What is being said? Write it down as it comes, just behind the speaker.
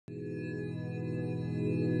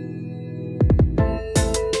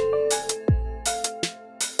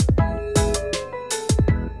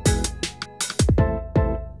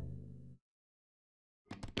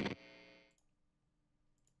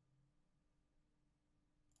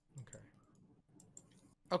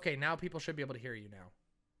Okay, now people should be able to hear you now.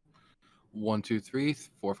 1, 2, 3,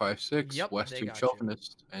 4, 5, 6. Yep, West they two got you.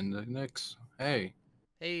 chauvinists and the Knicks. Hey.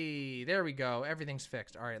 Hey, there we go. Everything's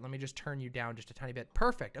fixed. All right, let me just turn you down just a tiny bit.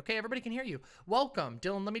 Perfect. Okay, everybody can hear you. Welcome.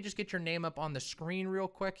 Dylan, let me just get your name up on the screen real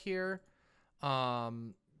quick here. How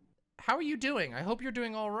are you doing? I hope you're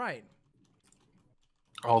doing all right.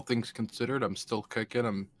 All things considered, I'm still kicking.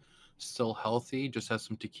 I'm still healthy. Just had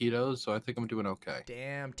some taquitos, so I think I'm doing okay.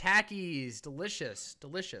 Damn, Tackies. Delicious.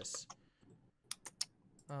 Delicious.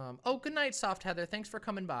 Oh, good night, Soft Heather. Thanks for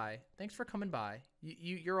coming by. Thanks for coming by.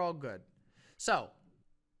 You're all good. So,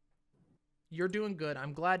 you're doing good.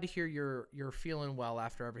 I'm glad to hear you're feeling well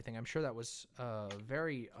after everything. I'm sure that was a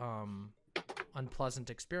very unpleasant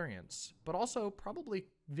experience, but also probably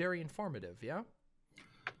very informative. Yeah.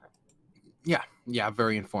 Yeah,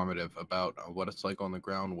 very informative about what it's like on the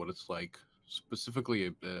ground, what it's like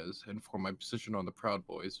specifically as and for my position on the Proud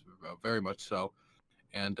Boys, very much so,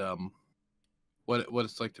 and what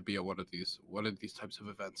it's like to be at one of these types of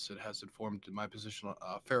events. It has informed my position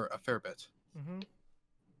a fair bit. Mm-hmm.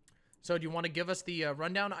 So, do you want to give us the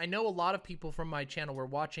rundown? I know a lot of people from my channel were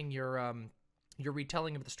watching your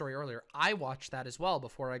retelling of the story earlier. I watched that as well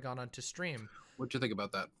before I got onto stream. What'd you think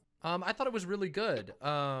about that? I thought it was really good.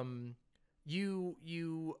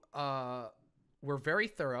 You were very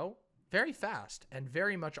thorough, very fast, and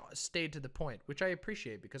very much stayed to the point, which I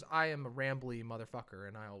appreciate because I am a rambly motherfucker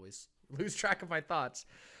and I always lose track of my thoughts.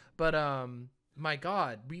 But my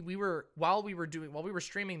God, we were while we were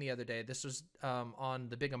streaming the other day. This was on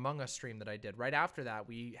the Big Among Us stream that I did. Right after that,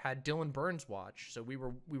 we had Dylan Burns watch, so we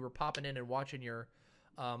were popping in and watching your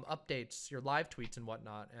updates, your live tweets and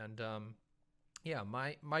whatnot, and yeah,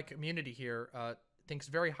 my community here thinks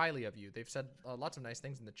very highly of you. They've said lots of nice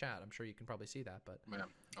things in the chat. I'm sure you can probably see that, but Man,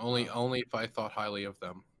 only if I thought highly of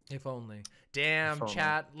them. if only. Damn, If only.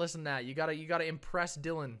 chat, listen to that. You gotta impress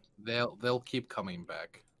Dylan. They'll keep coming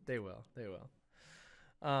back. They will.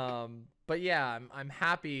 But yeah, I'm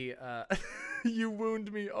happy. You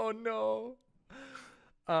wound me. Oh no.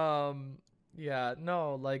 Yeah,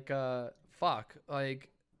 no, like fuck, like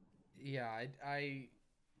yeah, I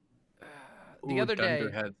the Ooh, other day.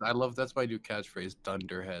 Dunderheads. I love that's my new catchphrase.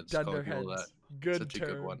 Dunderheads. Calling people that. Dunderheads. Good Such term.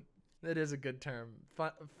 a good one. It is a good term.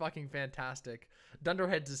 Fucking fantastic.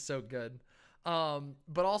 Dunderheads is so good.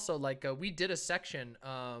 But also like we did a section.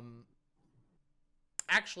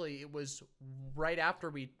 Actually, it was right after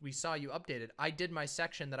we saw you updated. I did my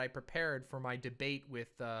section that I prepared for my debate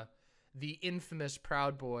with the infamous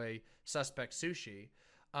Proud Boy suspect Sushi.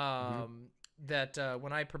 That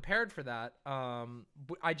when I prepared for that,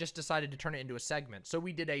 I just decided to turn it into a segment. So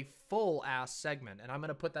we did a full ass segment, and I'm going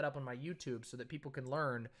to put that up on my YouTube so that people can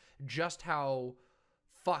learn just how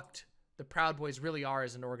fucked the Proud Boys really are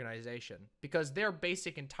as an organization, because their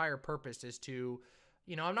basic entire purpose is to,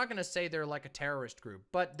 you know, I'm not going to say they're like a terrorist group,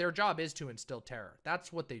 but their job is to instill terror.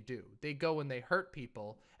 That's what they do. They go and they hurt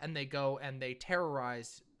people, and they go and they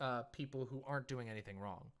terrorize people who aren't doing anything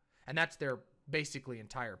wrong. And that's their basically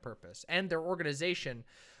entire purpose. And their organization,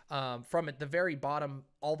 from at the very bottom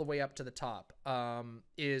all the way up to the top,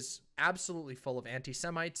 is absolutely full of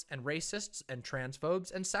anti-Semites and racists and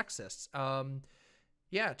transphobes and sexists.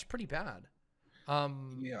 Yeah, it's pretty bad.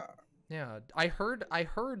 Yeah. Yeah, I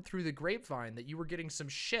heard through the grapevine that you were getting some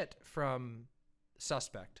shit from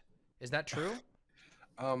Suspect. Is that true?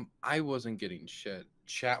 I wasn't getting shit.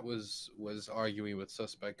 Chat was arguing with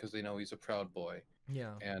Suspect because they know he's a Proud Boy.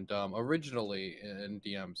 Yeah. And originally in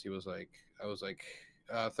DMs, I was like,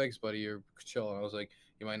 thanks, buddy, you're chill. And I was like,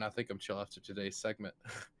 you might not think I'm chill after today's segment.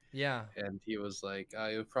 Yeah. And he was like,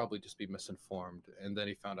 it would probably just be misinformed. And then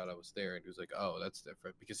he found out I was there, and he was like, oh, that's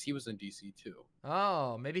different, because he was in DC too.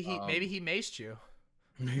 Oh, maybe he maced you.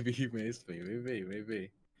 Maybe he maced me.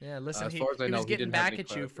 Maybe. Yeah, listen, as he far as I know, was getting didn't have back any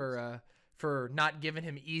at you for not giving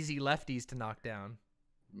him easy lefties to knock down.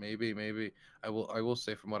 Maybe. I will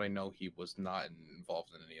say, from what I know, he was not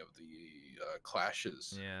involved in any of the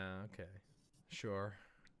clashes. Yeah. Okay. Sure.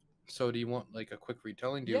 So, do you want like a quick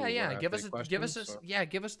retelling? Yeah. Give us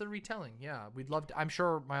the retelling. Yeah, we'd love to. I'm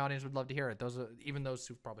sure my audience would love to hear it. Even those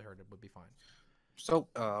who've probably heard it would be fine. So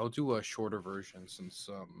I'll do a shorter version, since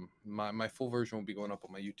my full version will be going up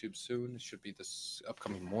on my YouTube soon. It should be this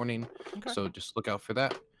upcoming morning. Okay. So just look out for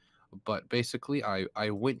that. But basically, I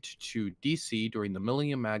went to DC during the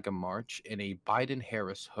MillionMagaMarch in a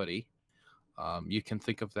Biden-Harris hoodie. You can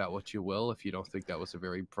think of that what you will. If you don't think that was a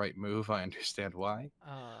very bright move, I understand why.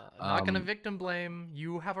 Not gonna victim blame.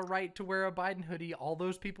 You have a right to wear a Biden hoodie. All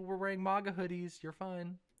those people were wearing MAGA hoodies. You're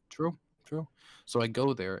fine. True. So I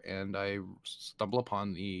go there and I stumble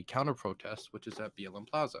upon the counter protest, which is at BLM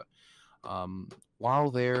Plaza. Um,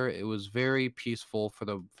 while there, it was very peaceful for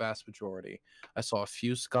the vast majority. I saw a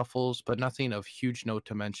few scuffles, but nothing of huge note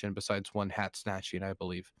to mention besides one hat snatching, I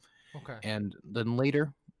believe. Okay. And then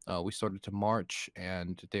later, we started to march,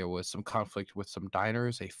 and there was some conflict with some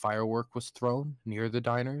diners. A firework was thrown near the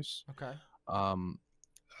diners. Okay. Um,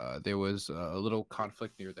 there was a little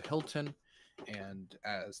conflict near the Hilton, and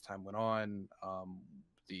as time went on,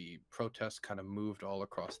 the protests kind of moved all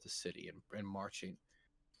across the city and marching.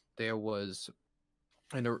 There was,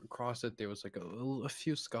 and across it, there was like a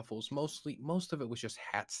few scuffles. Most of it was just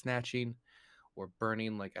hat snatching or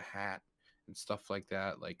burning like a hat and stuff like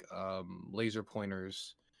that, like laser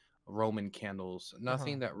pointers, Roman candles. Uh-huh.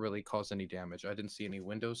 Nothing that really caused any damage. I didn't see any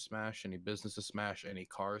windows smashed, any businesses smashed, any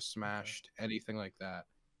cars Okay. smashed, anything like that.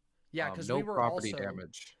 Yeah, because we No were property also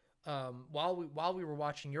damage. while we were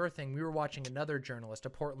watching your thing, we were watching another journalist, a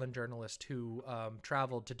Portland journalist who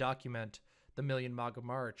traveled to document the Million MAGA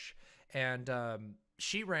March, and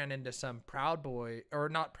she ran into some Proud Boy, or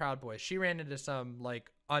not Proud Boys. She ran into some like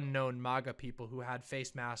unknown MAGA people who had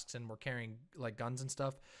face masks and were carrying like guns and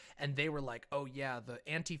stuff, and they were like, "Oh yeah, the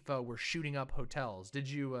Antifa were shooting up hotels." Did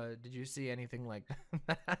you see anything like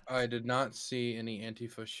that? I did not see any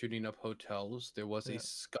Antifa shooting up hotels. There was a Yeah,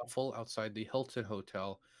 scuffle outside the Hilton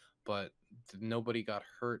Hotel, but nobody got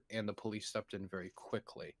hurt, and the police stepped in very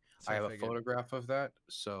quickly. I so I have a figured. photograph of that,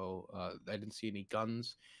 so I didn't see any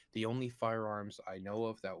guns. The only firearms I know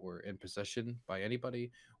of that were in possession by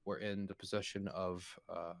anybody were in the possession of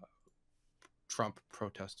Trump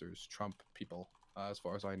protesters, Trump people. As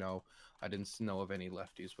far as I know, I didn't know of any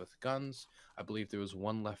lefties with guns. I believe there was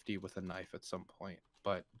one lefty with a knife at some point,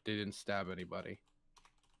 but they didn't stab anybody.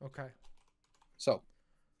 Okay, So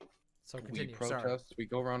so we continue. Sorry. protest, we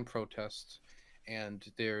go around protest, and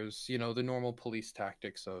there's, the normal police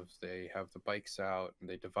tactics of they have the bikes out and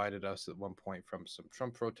they divided us at one point from some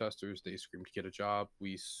Trump protesters. They screamed, "Get a job."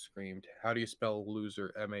 We screamed, "How do you spell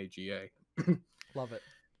loser?" MAGA. Love it.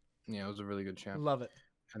 Yeah, it was a really good chant. Love it.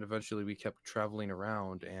 And eventually we kept traveling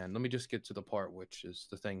around. And let me just get to the part which is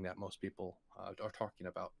the thing that most people are talking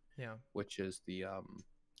about, Yeah. which is the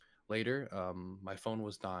later my phone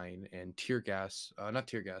was dying and tear gas, not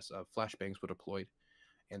tear gas, flashbangs were deployed.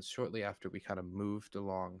 And shortly after, we kind of moved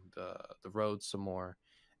along the road some more,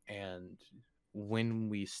 and when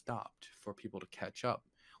we stopped for people to catch up,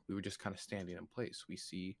 we were just kind of standing in place. We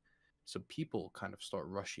see some people kind of start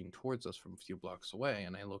rushing towards us from a few blocks away,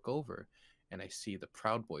 and I look over and I see the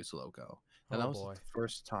Proud Boys logo. Now Oh that was the boy.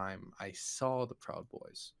 first time I saw the Proud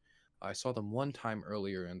Boys. I saw them one time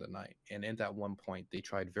earlier in the night, and at that one point they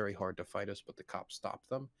tried very hard to fight us, but the cops stopped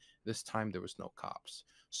them. This time there was no cops.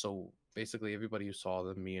 So basically, everybody who saw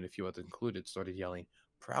them, me and a few others included, started yelling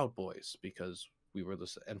 "Proud Boys" because we were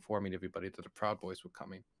just informing everybody that the Proud Boys were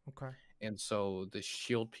coming. Okay. And so the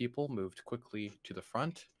Shield people moved quickly to the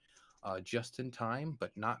front, just in time,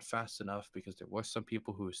 but not fast enough because there were some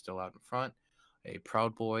people who were still out in front. A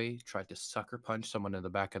Proud Boy tried to sucker punch someone in the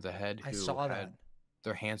back of the head I who saw that. had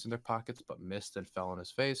their hands in their pockets but missed and fell on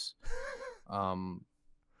his face. Um,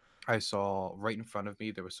 I saw right in front of me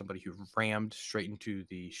there was somebody who rammed straight into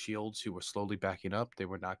the shields who were slowly backing up. They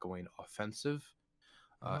were not going offensive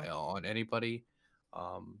Uh-huh. on anybody.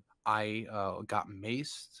 I got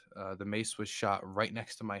maced. The mace was shot right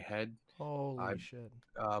next to my head. I, Holy shit.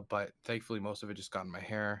 but thankfully, most of it just got in my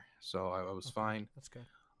hair, so I was Okay. fine. That's good.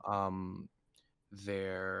 Um,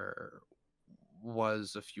 there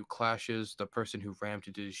was a few clashes. The person who rammed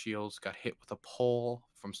into the shields got hit with a pole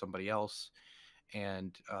from somebody else,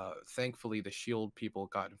 and thankfully the shield people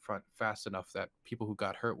got in front fast enough that people who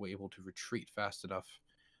got hurt were able to retreat fast enough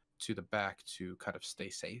to the back to kind of stay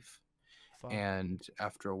safe. Fuck. And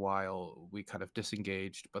after a while we kind of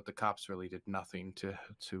disengaged, but the cops really did nothing to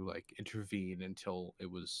like intervene until it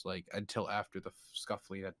was like until after the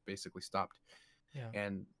scuffling had basically stopped. Yeah.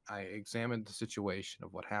 And I examined the situation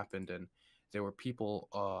of what happened, and there were people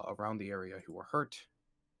around the area who were hurt.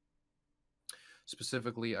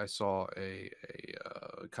 Specifically, I saw a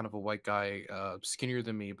kind of a white guy, skinnier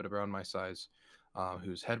than me, but around my size,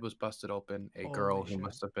 whose head was busted open. A girl Holy who shit.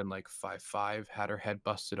 must have been like 5'5" had her head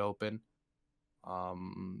busted open.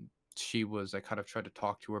 She was, I kind of tried to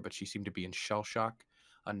talk to her, but she seemed to be in shell shock.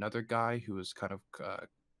 Another guy who was kind of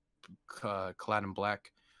clad in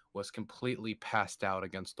black was completely passed out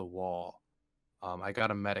against the wall. I got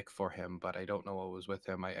a medic for him, but I don't know what was with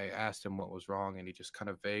him. I asked him what was wrong, and he just kind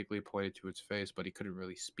of vaguely pointed to his face, but he couldn't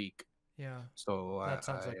really speak. Yeah. So That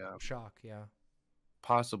sounds like shock. Yeah.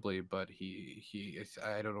 possibly, but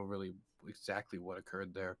I don't know really exactly what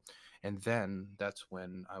occurred there. And then that's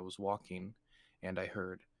when I was walking, and I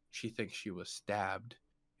heard she thinks she was stabbed,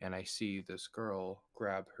 and I see this girl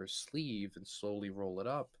grab her sleeve and slowly roll it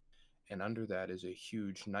up, and under that is a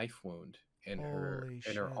huge knife wound Holy in her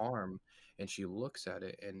shit. arm, and she looks at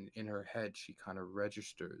it, and in her head she kind of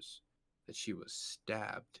registers that she was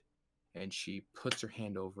stabbed, and she puts her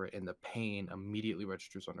hand over it, and the pain immediately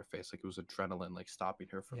registers on her face, like it was adrenaline, like stopping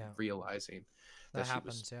her from Yeah. realizing That that she was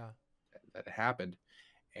happens, yeah. that it happened,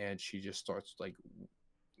 and she just starts like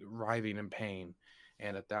writhing in pain.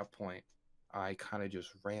 And at that point, I kind of just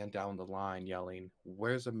ran down the line yelling,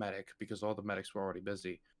 "Where's a medic?" Because all the medics were already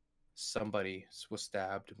busy. Somebody was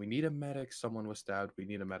stabbed. We need a medic. Someone was stabbed. We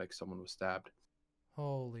need a medic. Someone was stabbed.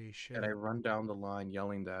 Holy And I shit. run down the line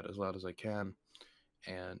yelling that as loud as I can.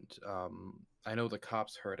 And I know the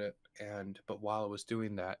cops heard it. But while I was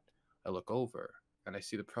doing that, I look over and I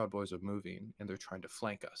see the Proud Boys are moving and they're trying to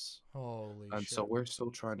flank us. Holy And so shit. we're still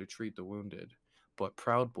trying to treat the wounded. But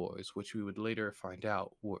Proud Boys, which we would later find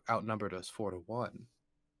out were outnumbered us 4-1,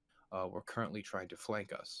 were currently trying to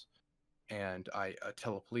flank us. And I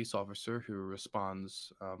tell a police officer who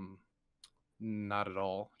responds, not at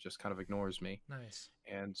all, just kind of ignores me. Nice.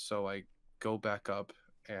 And so I go back up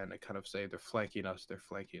and I kind of say, they're flanking us, they're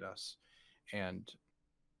flanking us. And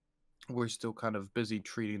we're still kind of busy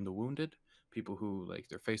treating the wounded, people who like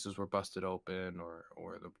their faces were busted open, or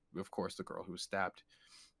of course the girl who was stabbed.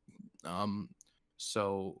 Um,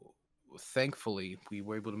 so thankfully we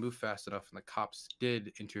were able to move fast enough, and the cops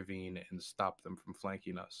did intervene and stop them from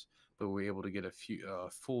flanking us. But we were able to get a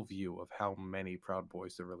full view of how many Proud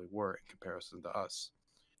Boys there really were in comparison to us.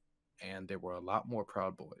 And there were a lot more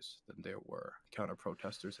Proud Boys than there were counter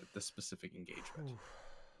protesters at this specific engagement. Oof,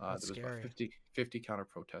 There that's was about scary. 50 counter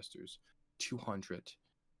protesters, 200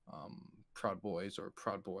 Proud Boys or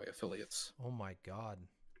Proud Boy affiliates. Oh my god.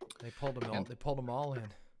 They pulled them all. And They pulled them all in.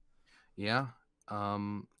 yeah,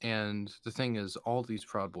 and the thing is, all these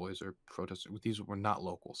Proud Boys or protesters, these were not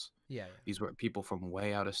locals. Yeah, These were people from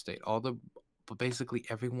way out of state. But basically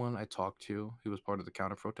everyone I talked to who was part of the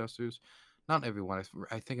counter protesters, not everyone.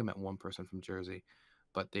 I think I met one person from Jersey,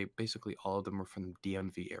 but they basically all of them were from the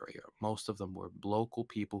DMV area. Most of them were local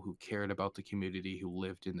people who cared about the community, who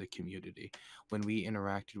lived in the community. When we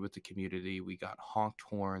interacted with the community, we got honked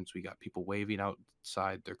horns, we got people waving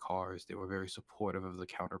outside their cars. They were very supportive of the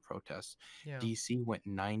counter protests. yeah. DC went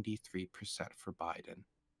 93% for Biden.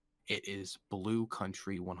 It is blue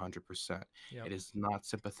country 100%. Yep. It is not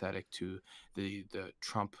sympathetic to the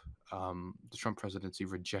Trump presidency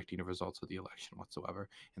rejecting the results of the election whatsoever,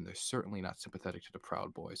 and they're certainly not sympathetic to the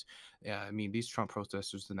Proud Boys. Yeah, I mean, these Trump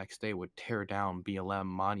protesters the next day would tear down BLM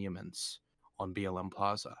monuments on BLM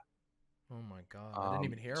Plaza, Oh my god. I didn't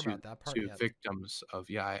even hear about that part to yet. victims of.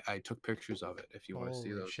 Yeah, I took pictures of it. If you want to see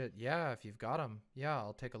Holy those, shit. Yeah, if you've got them. Yeah,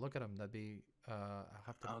 I'll take a look at them. That'd be I'll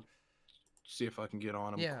have to. I'll see if I can get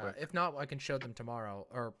on them Yeah, quick. if not, I can show them tomorrow,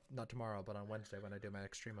 or not tomorrow, but on Wednesday when I do my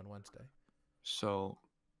extreme on Wednesday. So,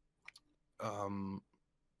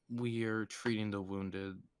 we are treating the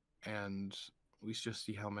wounded, and we just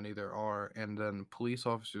see how many there are, and then police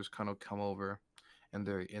officers kind of come over, and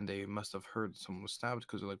they must have heard someone was stabbed,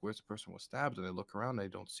 because they're like, "Where's the person who was stabbed?" And they look around, and they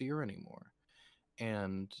don't see her anymore.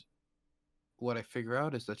 And what I figure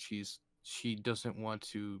out is that she doesn't want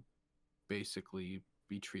to basically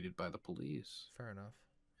be treated by the police. Fair enough.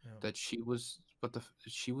 Yeah. That she was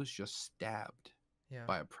just stabbed Yeah.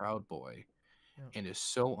 by a Proud Boy, Yeah. and is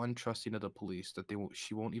so untrusting of the police that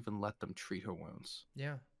she won't even let them treat her wounds.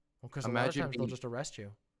 Yeah. Well, because a lot of Imagine times they'll being just arrest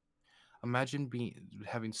you. imagine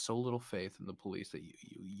having so little faith in the police that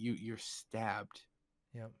you're stabbed,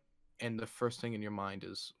 Yep. and the first thing in your mind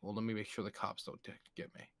is, well, let me make sure the cops don't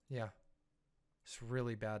get me. Yeah. It's a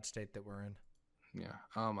really bad state that we're in. Yeah.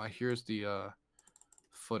 Here's the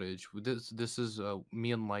footage. This is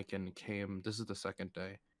me and Lycan came. This is the second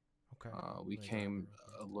day. Okay. We Let me grab it came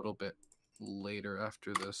real a little bit later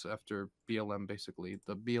after this, after BLM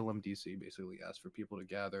the BLM DC basically asked for people to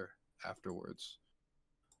gather afterwards,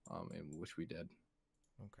 in which we did.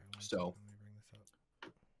 quick. Okay. One So- second, let me bring this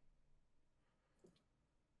up.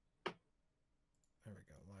 There we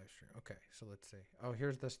go. Live stream. Okay. So let's see. Oh,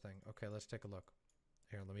 here's this thing. Okay. Let's take a look.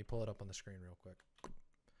 Here, let me pull it up on the screen real quick.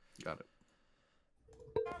 Got it.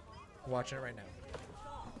 Watching it right now.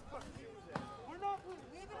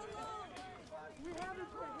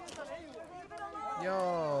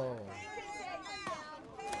 Yo.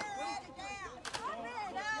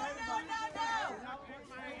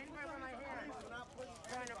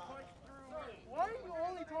 Why are you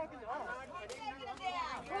only talking to us?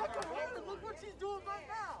 Talk to her. Look what she's doing right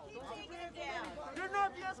now. You're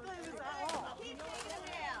not de-escalating this at all.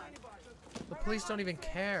 The police don't even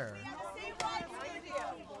care.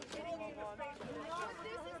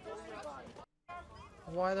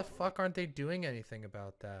 Why the fuck aren't they doing anything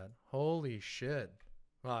about that? Holy shit.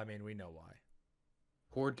 Well, I mean, we know why.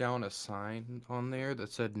 Pour down a sign on there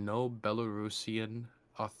that said no Belarusian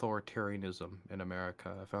authoritarianism in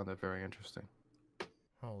America. I found that very interesting.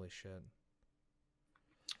 Holy shit.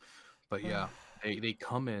 But yeah, they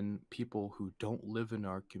come in, people who don't live in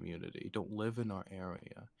our community, don't live in our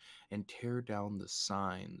area, and tear down the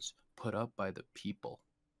signs put up by the people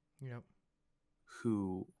Yep.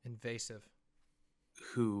 who Invasive.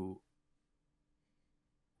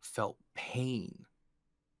 felt pain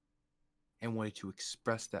and wanted to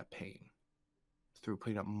express that pain through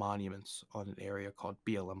putting up monuments on an area called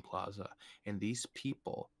BLM Plaza. And these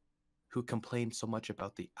people who complain so much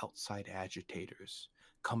about the outside agitators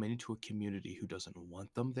come into a community who doesn't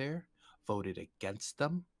want them there, voted against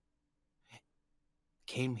them,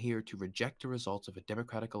 came here to reject the results of a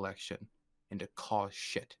democratic election and to cause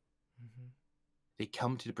shit. Mm-hmm. They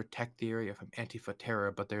come to protect the area from Antifa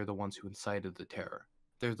terror, but they're the ones who incited the terror.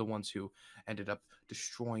 They're the ones who ended up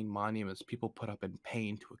destroying monuments people put up in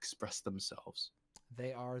pain to express themselves.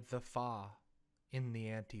 They are the FA in the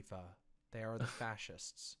Antifa. They are the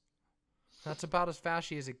fascists. That's about as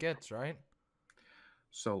fashy as it gets, right?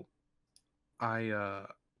 So,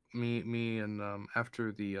 me and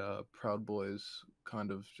after the Proud Boys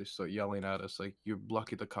kind of just start yelling at us like, "You're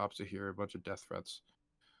lucky the cops are here," a bunch of death threats.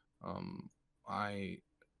 I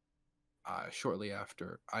shortly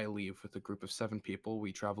after I leave with a group of 7 people.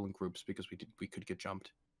 We travel in groups because we could get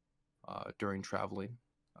jumped during traveling.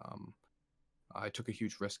 I took a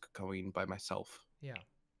huge risk going by myself. Yeah.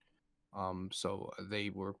 So they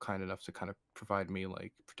were kind enough to kind of provide me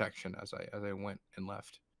like protection as I went and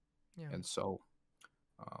left. Yeah. And so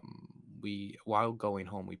while going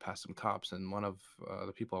home, we passed some cops, and one of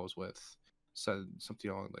the people I was with said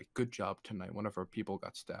something like, "Good job tonight." One of our people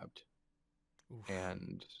got stabbed. Oof.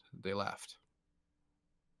 And they left.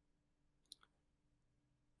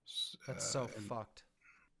 That's so fucked.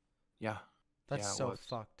 Yeah. That's yeah, it so was.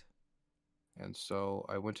 fucked. And so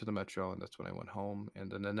I went to the metro, and that's when I went home. And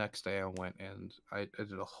then the next day I went and I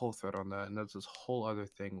did a whole thread on that. And there's this whole other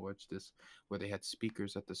thing where they had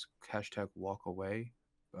speakers at this hashtag walk away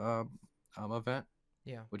event.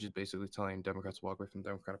 Yeah. Which is basically telling Democrats to walk away from the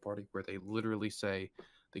Democratic Party, where they literally say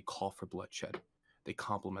they call for bloodshed. They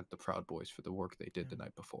compliment the Proud Boys for the work they did the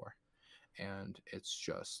night before. And it's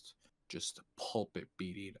just pulpit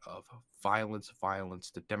beating of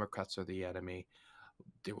violence. The Democrats are the enemy.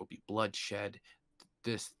 There will be bloodshed.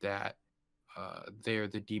 This, that. They're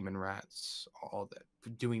the demon rats. All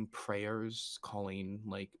that. Doing prayers, calling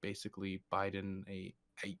like basically Biden a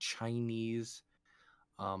Chinese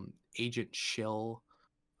agent shill,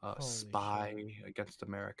 spy shit. against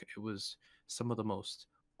America. It was some of the most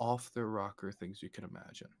off the rocker things you can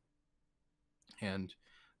imagine. And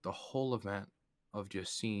the whole event of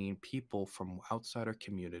just seeing people from outside our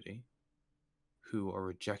community who are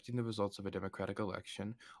rejecting the results of a democratic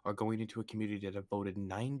election are going into a community that have voted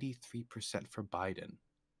 93% for Biden.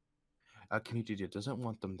 A community that doesn't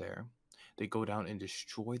want them there. They go down and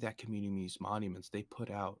destroy that community's monuments they put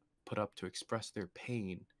up to express their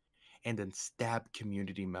pain, and then stab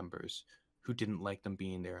community members who didn't like them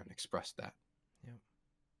being there and express that.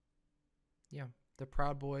 Yeah. The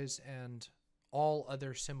Proud Boys and all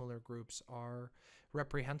other similar groups are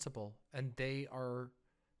reprehensible, and they are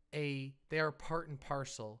part and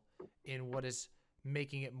parcel in what is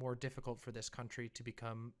making it more difficult for this country to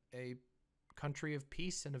become a country of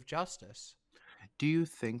peace and of justice. Do you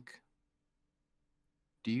think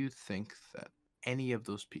that any of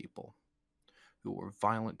those people who were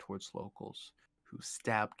violent towards locals, who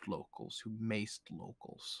stabbed locals, who maced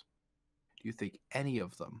locals, do you think any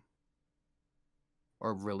of them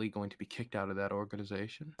are really going to be kicked out of that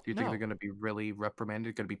organization? Do you think they're going to be really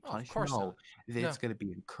reprimanded, going to be punished? Of course not. It's going to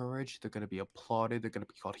be encouraged. They're going to be applauded. They're going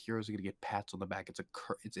to be called heroes. They're going to get pats on the back.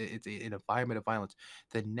 It's an environment of violence.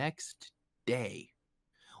 The next day,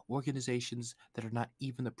 organizations that are not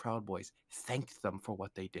even the Proud Boys thanked them for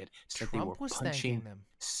what they did. Said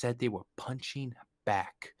they were punching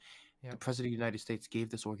back. Yep. The President of the United States gave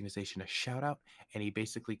this organization a shout out, and he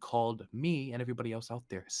basically called me and everybody else out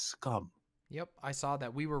there scum. Yep, I saw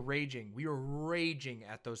that. We were raging. We were raging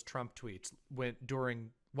at those Trump tweets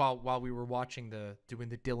while we were doing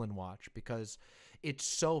the Dylan watch, because it's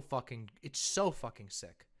so fucking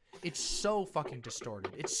sick. It's so fucking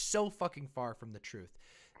distorted. It's so fucking far from the truth.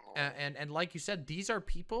 And like you said, these are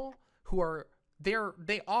people who are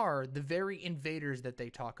they are the very invaders that they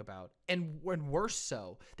talk about, and when worse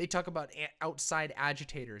so, they talk about outside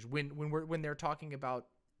agitators when they're talking about,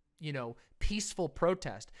 you know, peaceful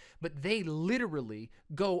protest, but they literally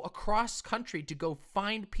go across country to go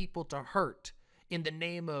find people to hurt in the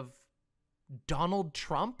name of Donald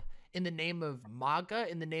Trump, in the name of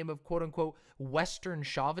MAGA, in the name of quote unquote Western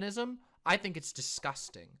chauvinism, I think it's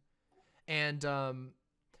disgusting. And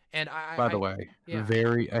By the way, yeah.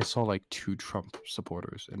 I saw like 2 Trump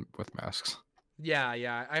supporters with masks.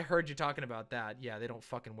 Yeah, I heard you talking about that. Yeah, they don't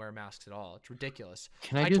fucking wear masks at all. It's ridiculous.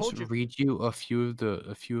 Can I just read you a few of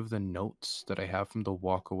the notes that I have from the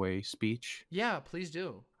walkaway speech? Yeah, please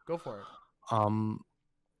do. Go for it. 1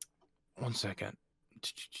 second.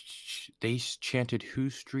 They chanted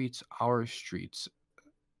 "Whose streets? Our streets,"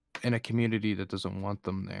 in a community that doesn't want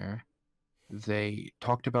them there. They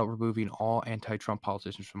talked about removing all anti-Trump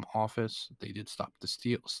politicians from office. They did stop the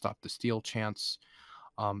steal chants.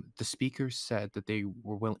 The speaker said that they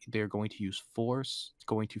are going to use force,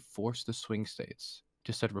 going to force the swing states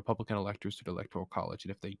to send Republican electors to the Electoral College,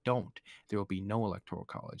 and if they don't, there will be no Electoral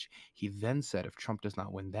College. He then said if Trump does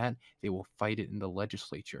not win that, they will fight it in the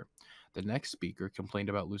legislature. The next speaker complained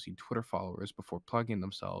about losing Twitter followers before plugging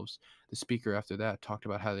themselves. The speaker after that talked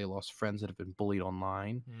about how they lost friends that have been bullied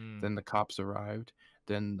online. Then the cops arrived.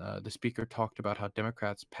 Then the speaker talked about how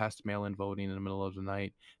Democrats passed mail-in voting in the middle of the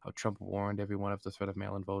night, how Trump warned everyone of the threat of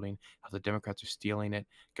mail-in voting, how the Democrats are stealing it,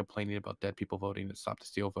 complaining about dead people voting to stop the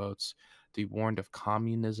steal votes. They warned of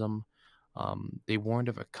communism. They warned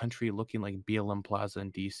of a country looking like BLM Plaza in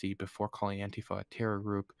D.C. before calling Antifa a terror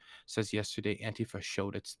group. Says yesterday Antifa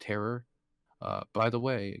showed its terror. By the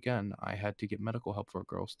way, again, I had to get medical help for a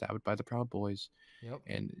girl stabbed by the Proud Boys. Yep.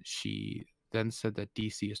 And she then said that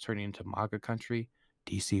D.C. is turning into MAGA country.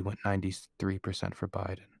 D.C. went 93% for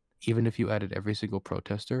Biden. Even if you added every single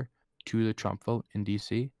protester to the Trump vote in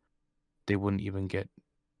D.C., they wouldn't even get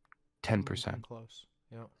 10%. Close.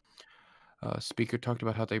 Yep. Speaker talked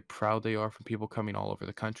about how proud they are from people coming all over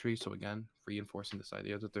the country. So again, reinforcing this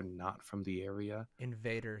idea that they're not from the area.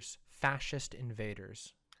 Invaders. Fascist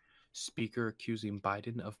invaders. Speaker accusing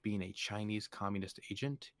Biden of being a Chinese communist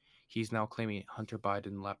agent. He's now claiming Hunter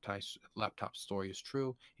Biden laptop story is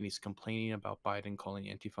true, and he's complaining about Biden calling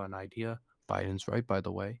Antifa an idea. Biden's right, by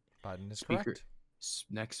the way. Biden is correct.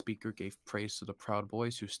 Next speaker gave praise to the Proud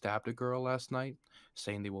Boys who stabbed a girl last night,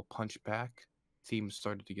 saying they will punch back. Themes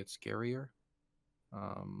started to get scarier.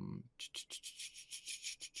 And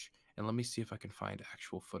let me see if I can find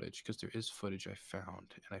actual footage, because there is footage I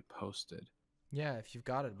found and I posted. Yeah, if you've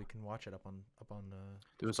got it, we can watch it up on.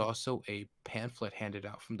 There was also a pamphlet handed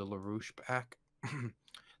out from the LaRouche PAC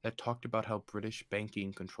that talked about how British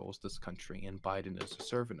banking controls this country, and Biden is a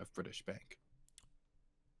servant of British Bank.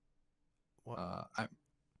 What?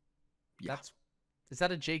 Yeah. Is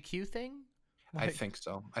that a JQ thing? I think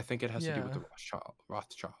so. I think it has to do with the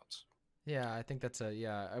Rothschilds. Yeah, I think that's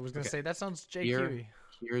I was gonna say that sounds JQ.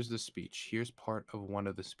 Here's the speech. Here's part of one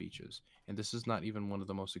of the speeches, and this is not even one of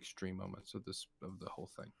the most extreme moments of the whole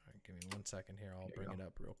thing. All right, give me 1 second here. I'll bring it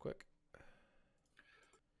up real quick.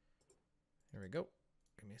 Here we go.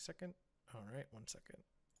 Give me a second. All right, 1 second.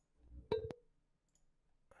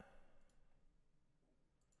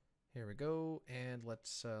 Here we go, and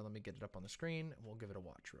let's let me get it up on the screen, and we'll give it a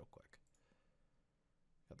watch real quick.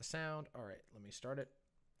 Got the sound. All right, let me start it.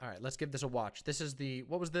 All right, let's give this a watch. This is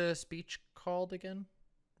what was the speech called again?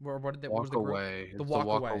 What was the group? The walk away. The walk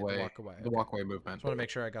away movement. Just want to make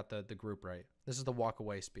sure I got the group right. This is the walk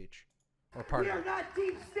away speech, or part We of are it. not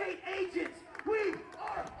deep state agents. We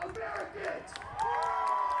are Americans.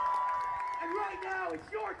 And right now,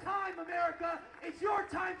 it's your time, America. It's your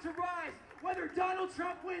time to rise. Whether Donald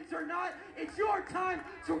Trump wins or not, it's your time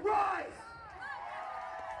to rise.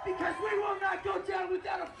 Because we will not go down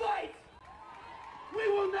without a fight.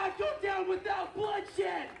 We will not go down without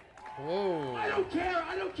bloodshed. Whoa. I don't care.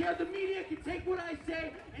 I don't care. The media can take what I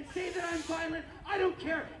say and say that I'm violent. I don't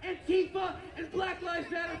care. Antifa and Black Lives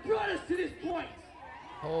Matter brought us to this point.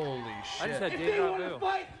 Holy I just shit. had If Dave they want to Vu.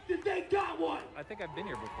 fight, then they got one. I think I've been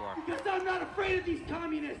here before. Because I'm not afraid of these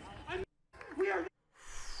communists. We are.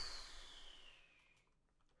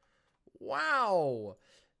 Wow.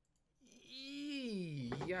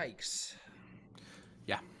 Yikes.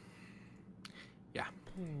 Yeah. Yeah.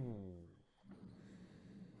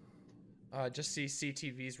 Just see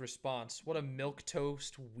CTV's response. What a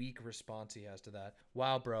milquetoast weak response he has to that.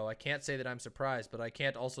 Wow, bro. I can't say that I'm surprised, but I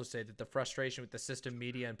can't also say that the frustration with the system,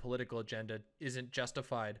 media, and political agenda isn't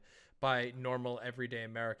justified by normal, everyday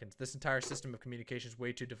Americans. This entire system of communication is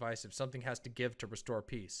way too divisive. Something has to give to restore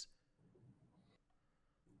peace.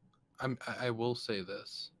 I will say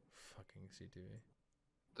this. Fucking CTV.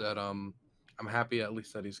 That I'm happy at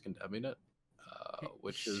least that he's condemning it.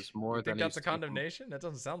 Which is more you than think that's a he's taking- condemnation? That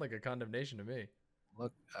doesn't sound like a condemnation to me.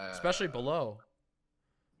 Look, Especially below.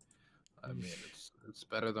 I mean, it's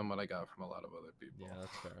better than what I got from a lot of other people. Yeah,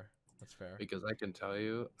 that's fair. That's fair. Because I can tell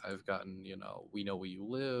you, I've gotten, we know where you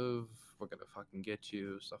live, we're gonna fucking get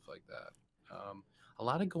you, stuff like that. A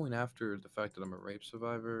lot of going after the fact that I'm a rape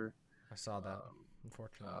survivor. I saw that, Um,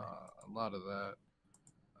 unfortunately. a lot of that,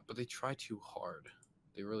 but they try too hard.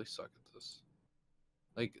 They really suck at this.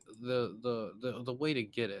 Like the way to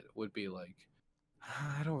get it would be like,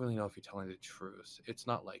 I don't really know if you're telling the truth. It's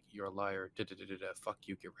not like you're a liar. Da, da, da, da, da, fuck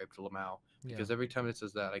you, get raped, Lamau. Yeah. Because every time it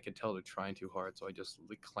says that, I can tell they're trying too hard, so I just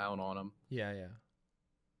clown on them. Yeah, yeah.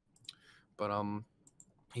 But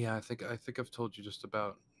yeah, I think I've told you just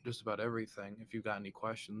about everything. If you got any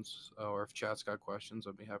questions, or if chat's got questions,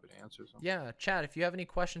 I'd be happy to answer them. Yeah, Chad, if you have any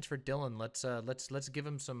questions for Dylan, let's give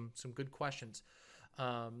him some good questions.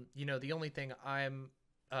 The only thing I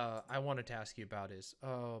wanted to ask you about is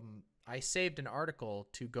I saved an article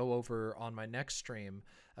to go over on my next stream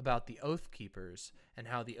about the Oath Keepers and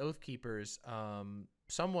how the Oath Keepers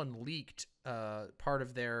someone leaked part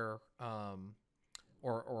of their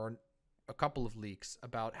or a couple of leaks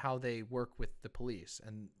about how they work with the police,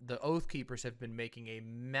 and the Oath Keepers have been making a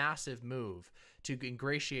massive move to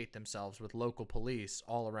ingratiate themselves with local police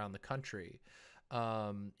all around the country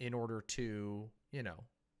in order to,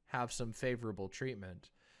 have some favorable treatment.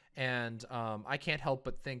 And I can't help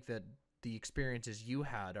but think that the experiences you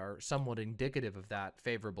had are somewhat indicative of that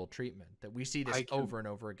favorable treatment, that we see this over and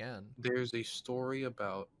over again. There's a story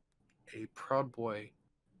about a Proud Boy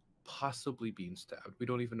possibly being stabbed. We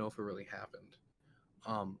don't even know if it really happened.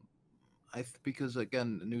 Because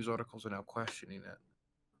again, the news articles are now questioning it,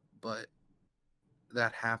 but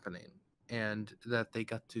that happening, and that they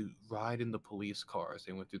got to ride in the police cars.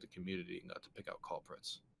 They went through the community and got to pick out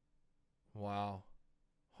culprits. Wow.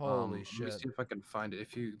 Holy shit. Let me see if I can find it.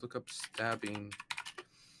 If you look up stabbing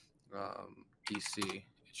DC, it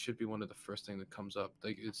should be one of the first thing that comes up.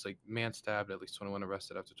 It's like man stabbed, at least 21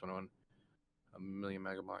 arrested after 21. A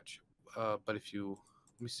MillionMagaMarch. But if you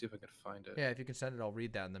let me see if I can find it. Yeah, if you can send it, I'll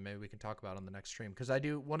read that, and then maybe we can talk about it on the next stream. Because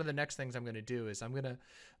one of the next things I'm going to do is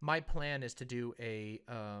my plan is to do a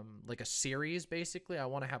series, basically. I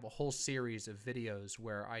want to have a whole series of videos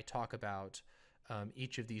where I talk about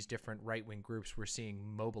each of these different right-wing groups we're seeing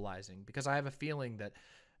mobilizing. Because I have a feeling that,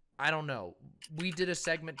 I don't know, we did a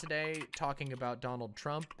segment today talking about Donald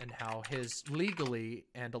Trump and how legally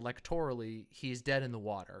and electorally, he's dead in the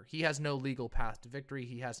water. He has no legal path to victory.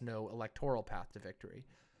 He has no electoral path to victory.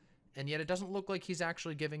 And yet it doesn't look like he's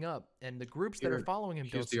actually giving up. And the groups that are following him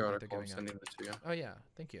don't seem like they're giving up. Oh, yeah.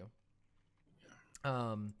 Thank you.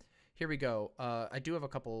 Here we go. I do have a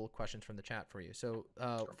couple questions from the chat for you. So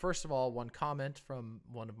first of all, one comment from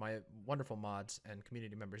one of my wonderful mods and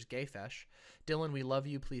community members, Gayfesh. Dylan, we love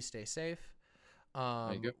you. Please stay safe.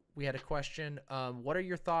 We had a question. What are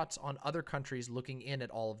your thoughts on other countries looking in at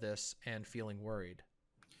all of this and feeling worried?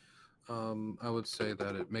 I would say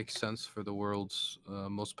that it makes sense for the world's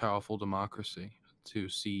most powerful democracy to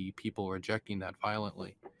see people rejecting that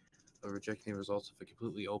violently. Rejecting the results of a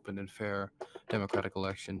completely open and fair democratic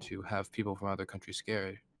election, to have people from other countries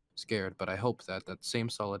scared. But I hope that that same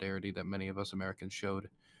solidarity that many of us Americans showed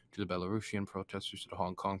to the Belarusian protesters, to the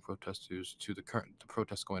Hong Kong protesters, to the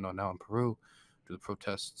protests going on now in Peru, to the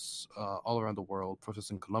protests all around the world, protests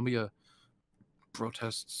in Colombia,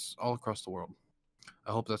 protests all across the world.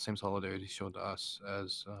 I hope that same solidarity showed to us.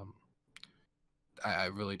 As I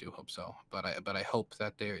really do hope so, but I hope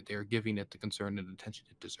that they're giving it the concern and attention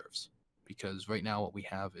it deserves, because right now what we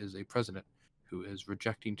have is a president who is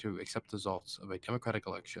rejecting to accept the results of a democratic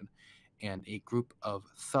election, and a group of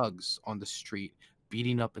thugs on the street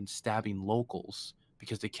beating up and stabbing locals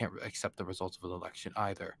because they can't accept the results of an election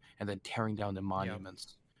either, and then tearing down the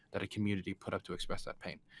monuments that a community put up to express that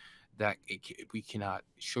pain. We cannot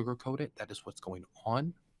sugarcoat it. That is what's going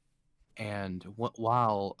on. And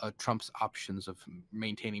while Trump's options of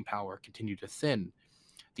maintaining power continue to thin,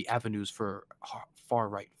 the avenues for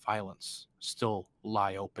far-right violence still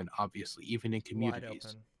lie open, obviously, even in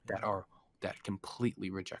communities that completely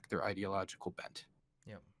reject their ideological bent.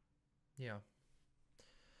 Yeah.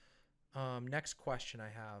 Next question I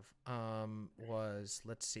have was,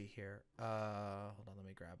 let's see here. Hold on, let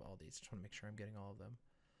me grab all these. Just want to make sure I'm getting all of them.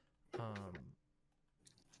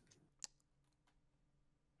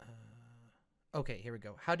 Okay, here we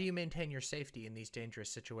go. How do you maintain your safety in these dangerous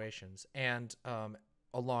situations? And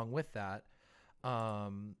along with that,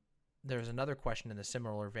 there's another question in a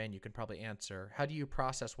similar vein you can probably answer. How do you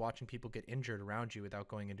process watching people get injured around you without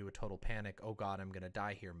going into a total panic, oh God, I'm going to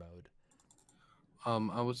die here mode?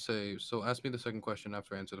 I would say, so ask me the second question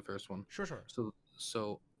after I answer the first one. Sure.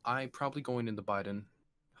 So I probably going in the Biden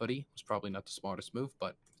hoodie was probably not the smartest move,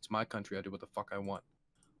 but it's my country. I do what the fuck I want.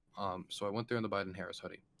 So I went there in the Biden Harris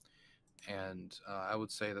hoodie. And I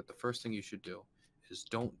would say that the first thing you should do is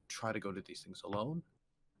don't try to go to these things alone.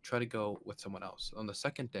 Try to go with someone else. On the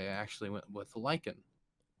second day, I actually went with Lycan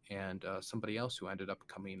and somebody else who ended up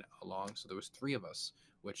coming along. So there was three of us,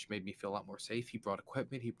 which made me feel a lot more safe. He brought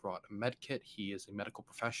equipment. He brought a med kit. He is a medical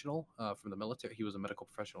professional from the military. He was a medical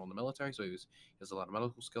professional in the military, so he has a lot of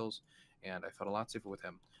medical skills, and I felt a lot safer with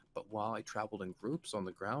him. But while I traveled in groups on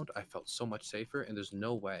the ground, I felt so much safer, and there's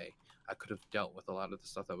no way I could have dealt with a lot of the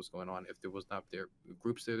stuff that was going on if there was not there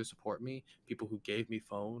groups there to support me, people who gave me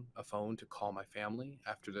a phone to call my family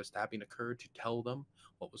after the stabbing occurred to tell them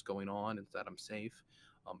what was going on and that I'm safe.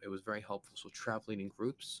 It was very helpful. So traveling in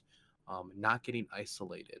groups, not getting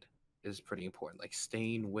isolated is pretty important. Like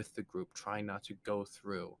staying with the group, trying not to go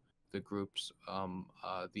through the groups,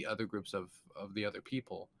 the other groups of the other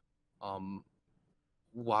people, um,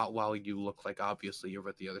 while you look like obviously you're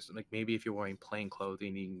with the others. Like maybe if you're wearing plain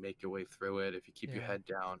clothing, you can make your way through it. If you keep your Yeah. head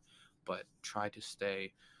down, but try to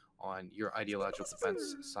stay on your ideological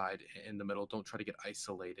defense side in the middle. Don't try to get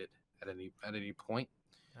isolated at any point.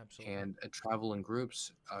 Absolutely. And travel in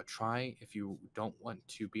groups. Try, if you don't want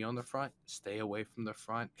to be on the front, stay away from the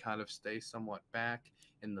front, kind of stay somewhat back.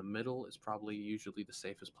 In the middle is probably usually the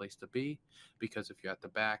safest place to be, because if you're at the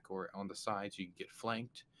back or on the sides you can get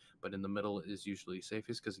flanked, but in the middle is usually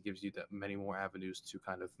safest because it gives you that many more avenues to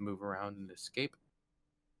kind of move around and escape.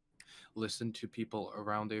 Listen to people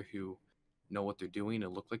around there who know what they're doing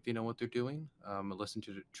and look like they know what they're doing.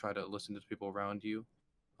 Try to listen to the people around you.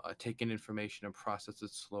 Take in information and process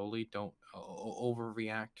it slowly. Don't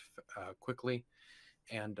overreact quickly,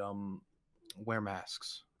 and wear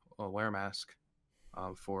masks. Wear a mask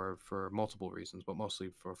for multiple reasons, but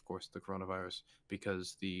mostly for, of course, the coronavirus,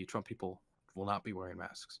 because the Trump people will not be wearing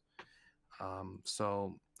masks.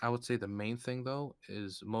 So I would say the main thing though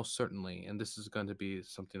is most certainly, and this is going to be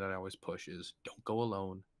something that I always push, is don't go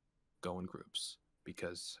alone, go in groups,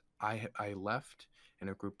 because I left in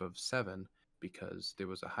a group of 7 because there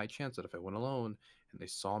was a high chance that if I went alone and they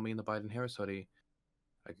saw me in the Biden Harris hoodie,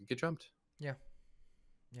 I could get jumped. Yeah.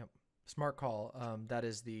 Yep. Smart call. That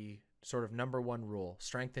is the sort of number one rule: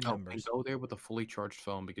 strength in Oh, and numbers. go there with a fully charged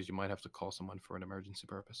phone because you might have to call someone for an emergency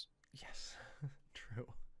purpose. Yes. True.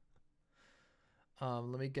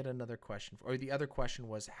 Let me get another question. Or the other question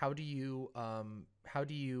was, how do you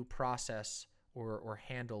process or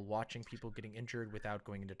handle watching people getting injured without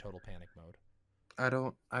going into total panic mode? I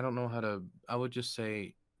don't know how to. I would just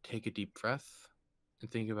say take a deep breath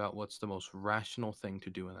and think about what's the most rational thing to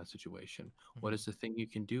do in that situation. What is the thing you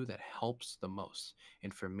can do that helps the most?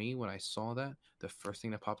 And for me, when I saw that, the first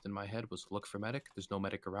thing that popped in my head was look for medic. There's no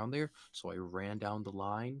medic around there, so I ran down the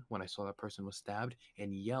line when I saw that person was stabbed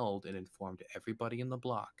and yelled and informed everybody in the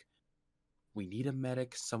block, we need a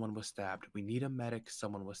medic, someone was stabbed. We need a medic,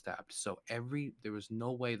 someone was stabbed. So there was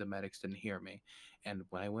no way the medics didn't hear me. And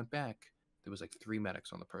when I went back, there was like 3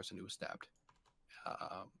 medics on the person who was stabbed.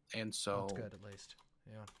 And so That's good, at least.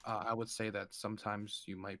 Yeah. I would say that sometimes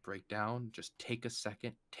you might break down. Just take a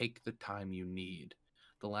second, take the time you need.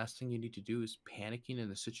 The last thing you need to do is panicking in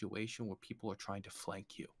a situation where people are trying to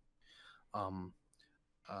flank you.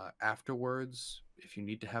 Afterwards, if you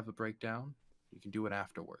need to have a breakdown, you can do it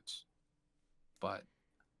afterwards, but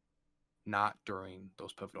not during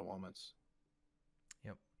those pivotal moments.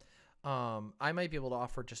 Yep. I might be able to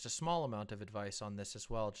offer just a small amount of advice on this as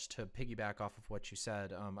well, just to piggyback off of what you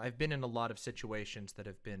said. I've been in a lot of situations that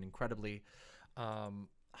have been incredibly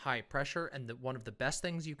high pressure, and one of the best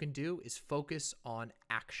things you can do is focus on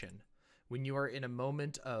action. When you are in a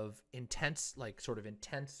moment of intense, like sort of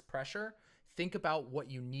intense pressure, think about what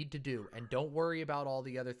you need to do and don't worry about all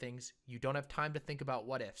the other things. You don't have time to think about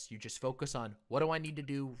what ifs. You just focus on what do I need to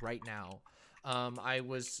do right now.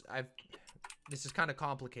 This is kind of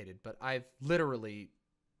complicated, but I've literally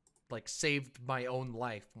like saved my own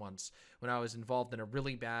life once when I was involved in a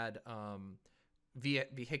really bad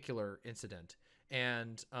vehicular incident.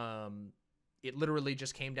 And it literally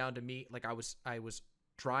just came down to me. Like I was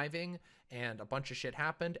driving and a bunch of shit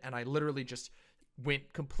happened, and I literally just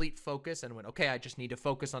went complete focus and went, okay, I just need to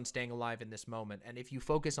focus on staying alive in this moment. And if you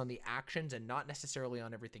focus on the actions and not necessarily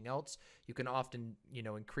on everything else, you can often,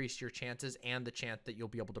 increase your chances and the chance that you'll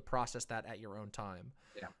be able to process that at your own time.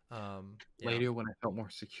 Yeah. Later, when I felt more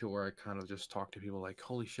secure, I kind of just talked to people like,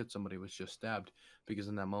 holy shit, somebody was just stabbed. Because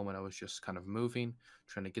in that moment, I was just kind of moving,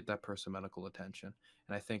 trying to get that person medical attention.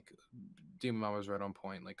 And I think Demon was right on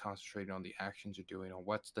point, like concentrating on the actions you're doing or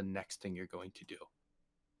what's the next thing you're going to do.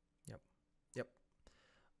 Yep.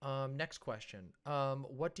 Next question.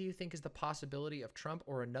 What do you think is the possibility of Trump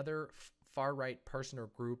or another far-right person or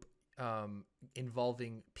group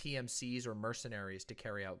involving PMCs or mercenaries to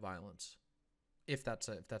carry out violence? if that's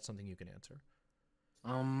something you can answer.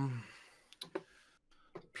 Um,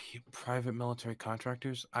 private military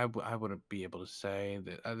contractors, I wouldn't be able to say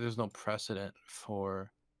that. There's no precedent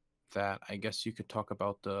for that. I guess you could talk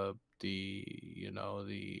about the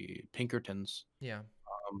Pinkertons. Yeah.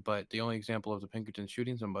 But the only example of the Pinkertons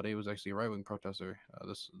shooting somebody was actually a right-wing protester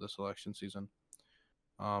this election season.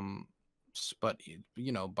 Um, but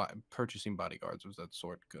purchasing bodyguards of that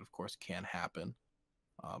sort could, of course, can happen.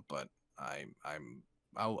 But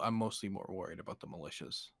I'm mostly more worried about the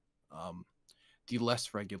militias. Um, the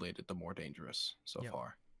less regulated, the more dangerous so Yep.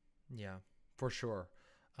 far. Yeah, for sure.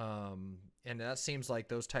 And that seems like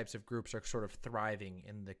those types of groups are sort of thriving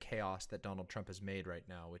in the chaos that Donald Trump has made right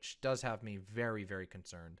now, which does have me very, very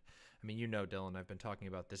concerned. I mean, Dylan, I've been talking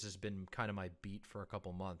about this has been kind of my beat for a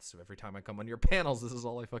couple months. So every time I come on your panels, this is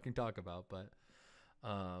all I fucking talk about. But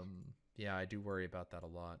yeah, I do worry about that a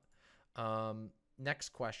lot. Next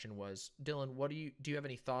question was, Dylan, do you have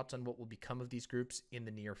any thoughts on what will become of these groups in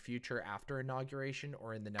the near future after inauguration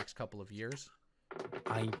or in the next couple of years?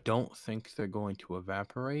 I don't think they're going to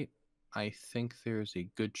evaporate. I think there's a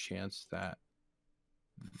good chance that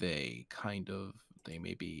they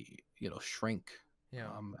maybe shrink,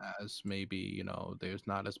 Yeah. as maybe there's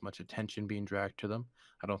not as much attention being dragged to them.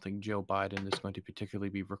 I don't think Joe Biden is going to particularly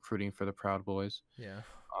be recruiting for the Proud Boys. Yeah.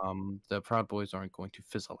 The Proud Boys aren't going to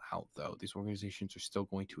fizzle out, though. These organizations are still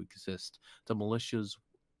going to exist. The militias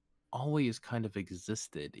always kind of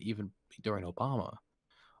existed, even during Obama.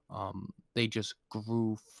 They just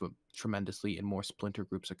grew tremendously, and more splinter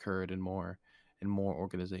groups occurred, and more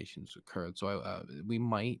organizations occurred. So we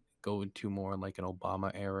might go into more like an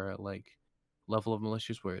Obama era level of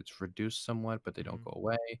militias where it's reduced somewhat, but they don't go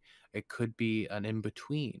away. It could be an in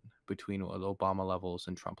between Obama levels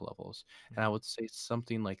and Trump levels, and I would say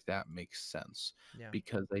something like that makes sense Yeah.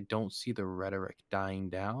 because I don't see the rhetoric dying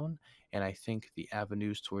down, and I think the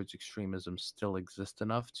avenues towards extremism still exist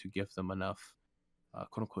enough to give them enough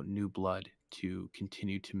quote unquote new blood to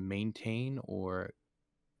continue to maintain or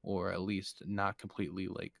at least not completely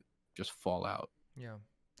just fall out. Yeah.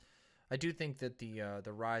 I do think that the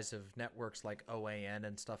rise of networks like OAN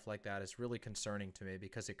and stuff like that is really concerning to me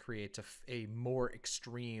because it creates a more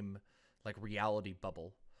extreme like reality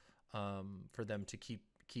bubble for them to keep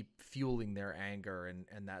fueling their anger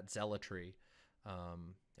and that zealotry.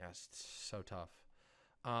 Yeah, it's so tough.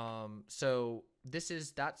 So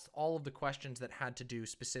that's all of the questions that had to do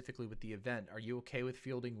specifically with the event. Are you okay with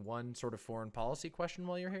fielding one sort of foreign policy question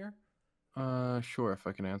while you're here? Sure, if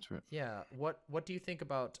I can answer it. Yeah. What do you think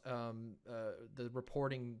about the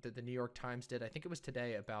reporting that the New York Times did? I think it was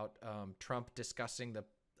today about Trump discussing the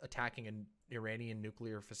attacking an Iranian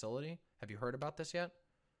nuclear facility. Have you heard about this yet?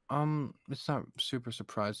 It's not super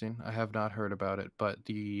surprising. I have not heard about it, but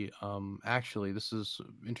the actually this is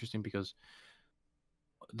interesting because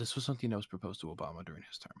this was something that was proposed to Obama during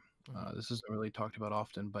his term. This isn't really talked about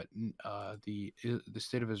often, but the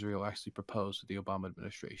state of Israel actually proposed to the Obama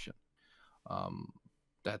administration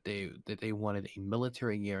that they wanted a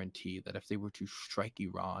military guarantee that if they were to strike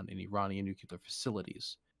Iran and Iranian nuclear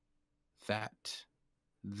facilities, that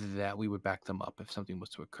we would back them up if something was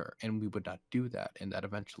to occur, and we would not do that, and that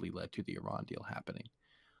eventually led to the Iran deal happening.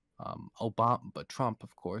 But Trump,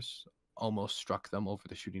 of course, almost struck them over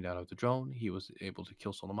the shooting down of the drone. He was able to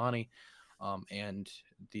kill Soleimani. And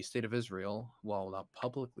the state of Israel, while not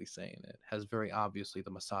publicly saying it, has very obviously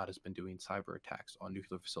the Mossad has been doing cyber attacks on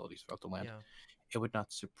nuclear facilities throughout the land. Yeah. It would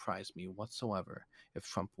not surprise me whatsoever if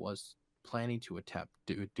Trump was planning to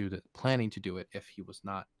planning to do it if he was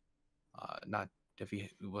not if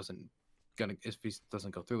he wasn't gonna if he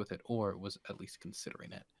doesn't go through with it or was at least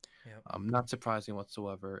considering it. Yeah. Not surprising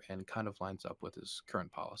whatsoever, and kind of lines up with his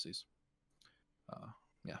current policies.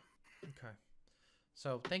 Yeah. Okay.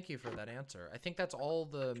 So thank you for that answer. I think that's all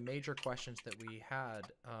the major questions that we had.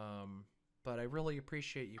 But I really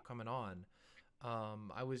appreciate you coming on.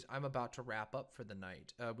 I'm about to wrap up for the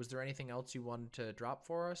night. Was there anything else you wanted to drop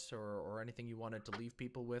for us, or anything you wanted to leave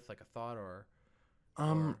people with, like a thought or?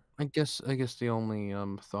 I guess the only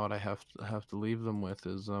thought I have to leave them with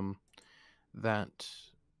is that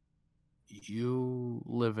you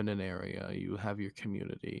live in an area, you have your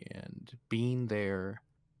community, and being there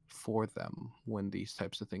for them when these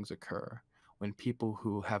types of things occur, when people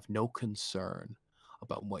who have no concern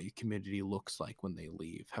about what your community looks like when they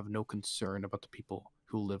leave, have no concern about the people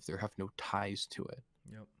who live there, have no ties to it.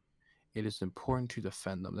 Yep. It is important to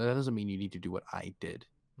defend them. That doesn't mean you need to do what I did.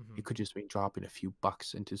 It could just mean dropping a few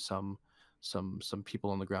bucks into some people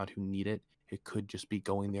on the ground who need it. It could just be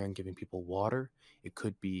going there and giving people water. It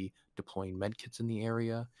could be deploying med kits in the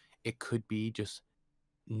area. It could be just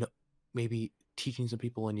maybe teaching some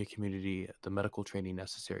people in your community the medical training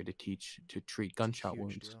necessary to treat gunshot Huge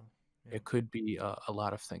wounds. deal. Yeah. It could be a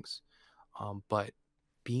lot of things, but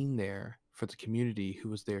being there for the community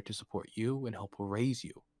who is there to support you and help raise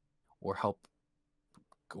you, or help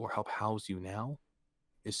house you now,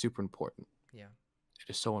 is super important. Yeah. It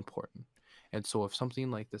is so important. And so if something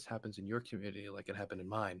like this happens in your community, like it happened in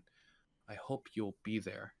mine, I hope you'll be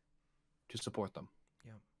there to support them.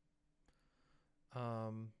 Yeah.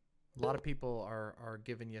 A lot of people are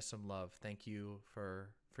giving you some love. Thank you for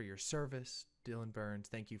your service, Dylan Burns.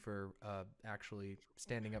 Thank you for actually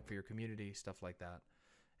standing up for your community, stuff like that.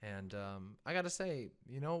 And I gotta say,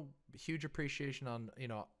 huge appreciation on,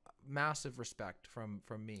 massive respect from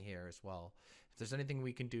me here as well. If there's anything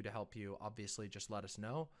we can do to help you, obviously just let us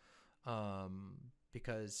know.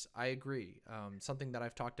 Because I agree. Something that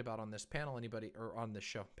I've talked about on this panel, or on this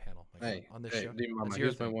show panel, on this show. Mama,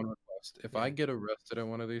 here's my one request. If I get arrested at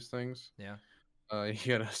one of these things, yeah,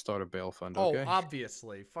 you gotta start a bail fund, oh, okay?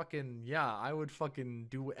 obviously. Fucking, yeah, I would fucking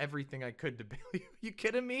do everything I could to bail you. You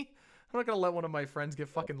kidding me? I'm not gonna let one of my friends get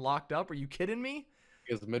fucking locked up. Are you kidding me?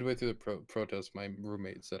 Because midway through the protest, my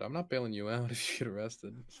roommate said, "I'm not bailing you out if you get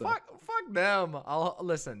arrested." So. Fuck them. I'll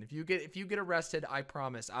listen. If you get arrested, I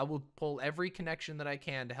promise I will pull every connection that I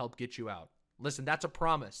can to help get you out. Listen, that's a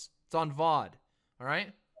promise. It's on VOD. All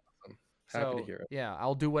right. Awesome. Happy to hear it. Yeah,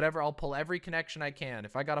 I'll do whatever. I'll pull every connection I can.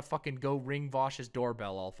 If I gotta fucking go ring Vosh's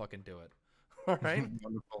doorbell, I'll fucking do it. All right.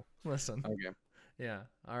 Wonderful. Listen. Okay. Yeah.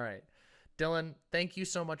 All right. Dylan, thank you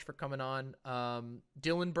so much for coming on.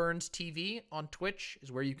 Dylan Burns TV on Twitch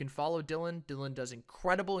is where you can follow Dylan. Dylan does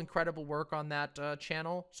incredible work on that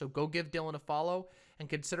channel. So go give Dylan a follow and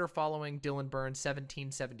consider following Dylan Burns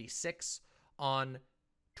 1776 on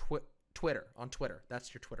Twitter. On Twitter,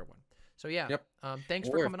 that's your Twitter one. So yeah, yep. Thanks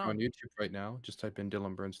for coming on YouTube right now. Just type in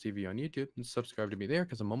Dylan Burns TV on YouTube and subscribe to me there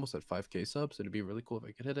because I'm almost at 5K subs. It'd be really cool if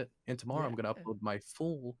I could hit it. And tomorrow I'm gonna upload my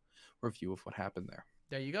full review of what happened there.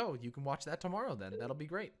 There you go. You can watch that tomorrow then. That'll be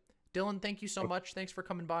great. Dylan, thank you so much. Thanks for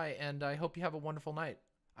coming by, and I hope you have a wonderful night.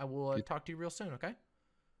 I will talk to you real soon, okay?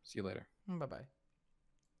 See you later. Bye-bye.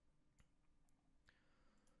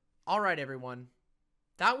 All right, everyone.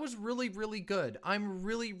 That was really good. I'm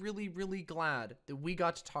really glad that we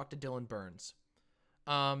got to talk to Dylan Burns.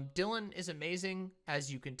 Dylan is amazing,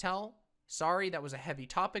 as you can tell. Sorry, that was a heavy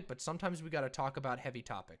topic, but sometimes we got to talk about heavy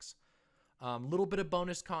topics. Little bit of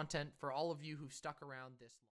bonus content for all of you who've stuck around this long.